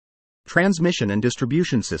Transmission and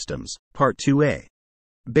Distribution Systems, Part 2A.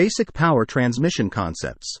 Basic Power Transmission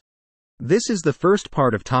Concepts. This is the first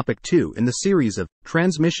part of Topic 2 in the series of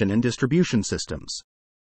Transmission and Distribution Systems.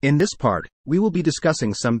 In this part, we will be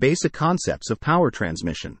discussing some basic concepts of power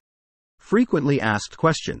transmission. Frequently asked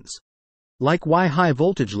questions, like why high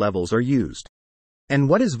voltage levels are used, and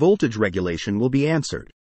what is voltage regulation, will be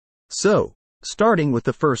answered. So, starting with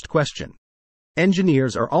the first question.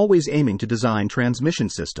 Engineers are always aiming to design transmission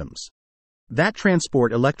systems that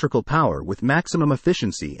transport electrical power with maximum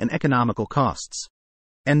efficiency and economical costs.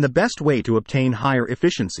 And the best way to obtain higher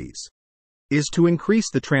efficiencies is to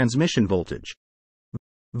increase the transmission voltage.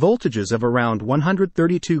 Voltages of around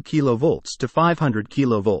 132 kV to 500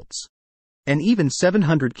 kV, and even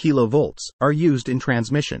 700 kV, are used in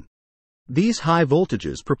transmission. These high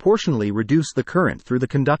voltages proportionally reduce the current through the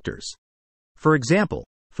conductors. For example,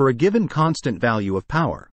 for a given constant value of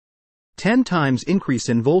power, 10 times increase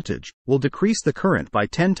in voltage will decrease the current by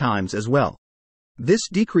 10 times as well. This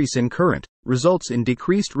decrease in current results in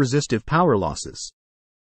decreased resistive power losses.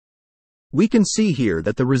 We can see here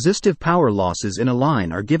that the resistive power losses in a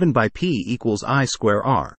line are given by P equals I square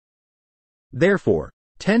R. Therefore,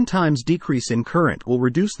 10 times decrease in current will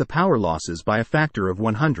reduce the power losses by a factor of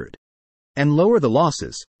 100. And lower the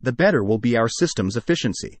losses, the better will be our system's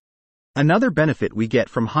efficiency. Another benefit we get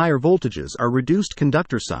from higher voltages are reduced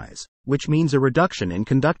conductor size, which means a reduction in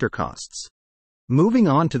conductor costs. Moving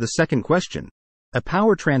on to the second question. A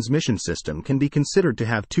power transmission system can be considered to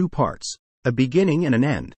have two parts, a beginning and an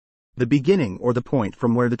end. The beginning, or the point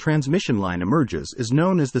from where the transmission line emerges, is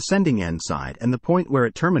known as the sending end side, and the point where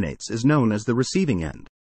it terminates is known as the receiving end.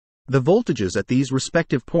 The voltages at these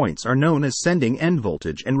respective points are known as sending end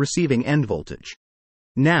voltage and receiving end voltage.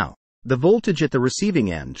 Now, the voltage at the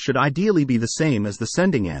receiving end should ideally be the same as the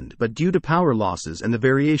sending end, but due to power losses and the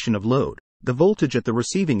variation of load, the voltage at the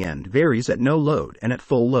receiving end varies at no load and at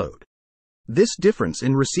full load. This difference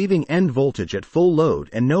in receiving end voltage at full load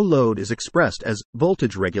and no load is expressed as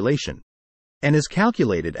voltage regulation, and is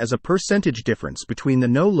calculated as a percentage difference between the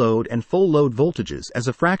no load and full load voltages as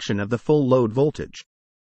a fraction of the full load voltage.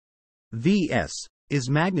 Vs is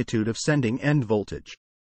magnitude of sending end voltage.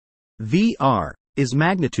 Vr is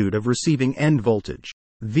magnitude of receiving end voltage.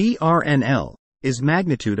 Vrnl is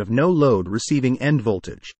magnitude of no load receiving end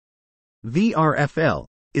voltage. Vrfl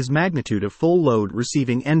is magnitude of full load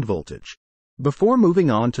receiving end voltage. Before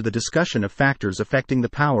moving on to the discussion of factors affecting the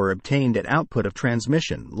power obtained at output of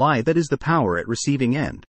transmission, that is the power at receiving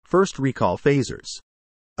end, first recall phasors.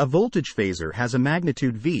 A voltage phasor has a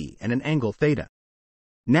magnitude V and an angle theta.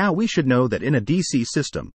 Now we should know that in a DC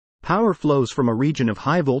system, power flows from a region of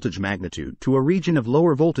high voltage magnitude to a region of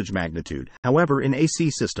lower voltage magnitude. However, in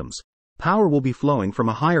AC systems, power will be flowing from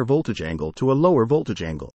a higher voltage angle to a lower voltage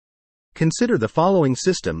angle. Consider the following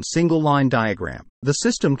system single line diagram. The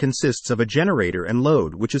system consists of a generator and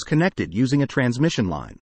load which is connected using a transmission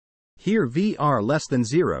line. Here Vr less than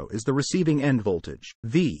 0 is the receiving end voltage.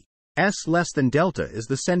 Vs less than delta is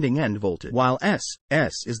the sending end voltage, while S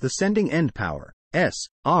is the sending end power.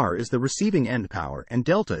 R is the receiving end power, and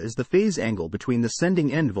delta is the phase angle between the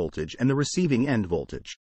sending end voltage and the receiving end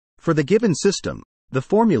voltage. For the given system, the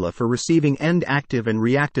formula for receiving end active and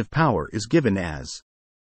reactive power is given as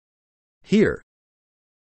here.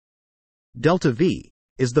 Delta V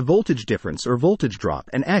is the voltage difference or voltage drop,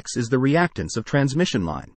 and X is the reactance of transmission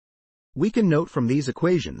line. We can note from these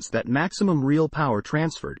equations that maximum real power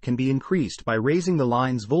transferred can be increased by raising the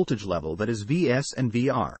line's voltage level, that is Vs and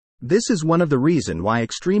Vr. This is one of the reasons why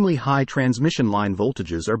extremely high transmission line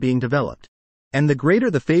voltages are being developed. And the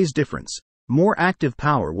greater the phase difference, more active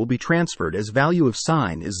power will be transferred, as value of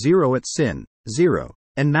sine is 0 at sin, 0,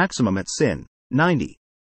 and maximum at sin, 90.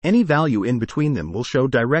 Any value in between them will show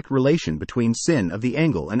direct relation between sin of the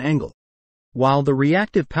angle and angle. While the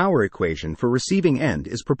reactive power equation for receiving end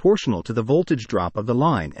is proportional to the voltage drop of the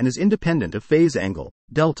line and is independent of phase angle,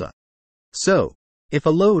 delta. So, if a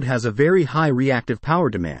load has a very high reactive power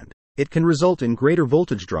demand, it can result in greater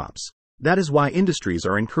voltage drops. That is why industries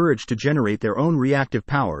are encouraged to generate their own reactive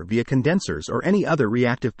power via condensers or any other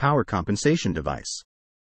reactive power compensation device.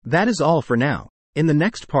 That is all for now. In the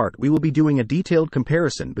next part, we will be doing a detailed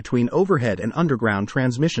comparison between overhead and underground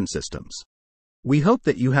transmission systems. We hope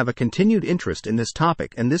that you have a continued interest in this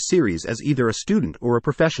topic and this series as either a student or a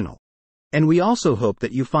professional. And we also hope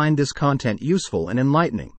that you find this content useful and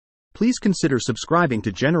enlightening. Please consider subscribing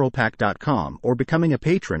to GeneralPAC.com or becoming a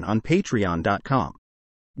patron on Patreon.com.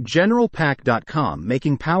 GeneralPAC.com,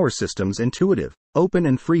 making power systems intuitive, open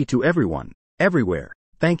and free to everyone, everywhere.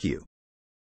 Thank you.